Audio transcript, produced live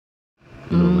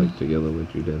You know, like together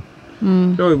what you did.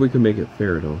 Mm. Joey, we can make it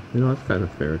fair though. You know, it's kind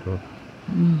of fair though.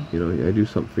 Mm. You know, I do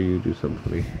something for you, do something for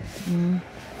me. Mm.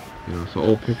 You know, so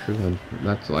old pictures and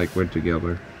that's like we're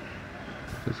together.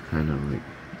 Just kind of like,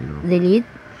 you know. Delete?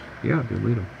 Yeah,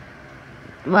 delete them.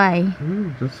 Why?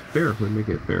 Just fair. We make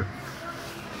it fair.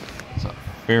 It's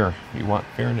fair. You want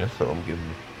fairness, so I'm giving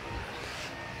you.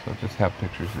 So just have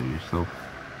pictures of yourself.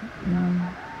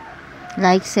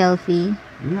 Like selfie?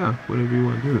 Yeah, whatever you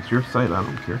want to do. It's your site. I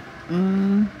don't care.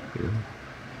 Mm. Yeah.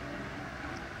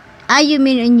 Ah, you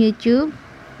mean on YouTube?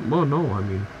 Well, no, I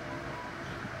mean.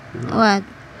 You know, What?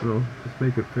 no, just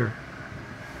make it fair.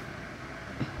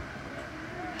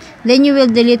 Then you will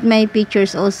delete my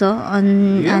pictures also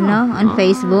on Yeah. on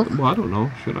Facebook? Well, I don't know.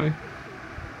 Should I?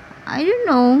 I don't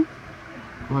know.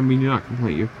 Well, I mean, you're not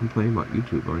complaining. You're complaining about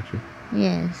YouTube, aren't you?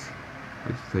 Yes.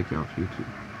 I just take you off YouTube.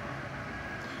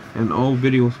 And all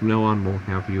videos from now on will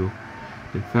have you.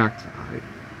 In fact,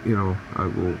 I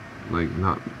will, like,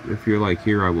 not, if you're like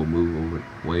here, I will move over,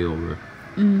 way over.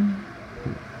 Mm.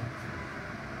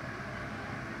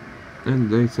 And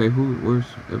they say, where's,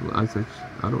 I said,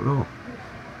 I don't know.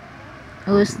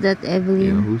 Who's that, Evelyn?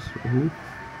 Yeah, who?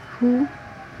 Who?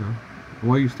 Yeah.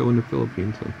 Why are you still in the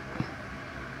Philippines then?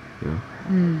 Yeah.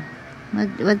 Mm.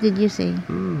 What did you say? I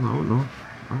don't know.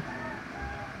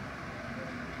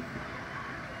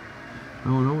 I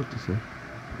don't know what to say.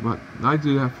 But I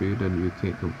do that for you, then you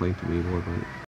can't complain to me more about it.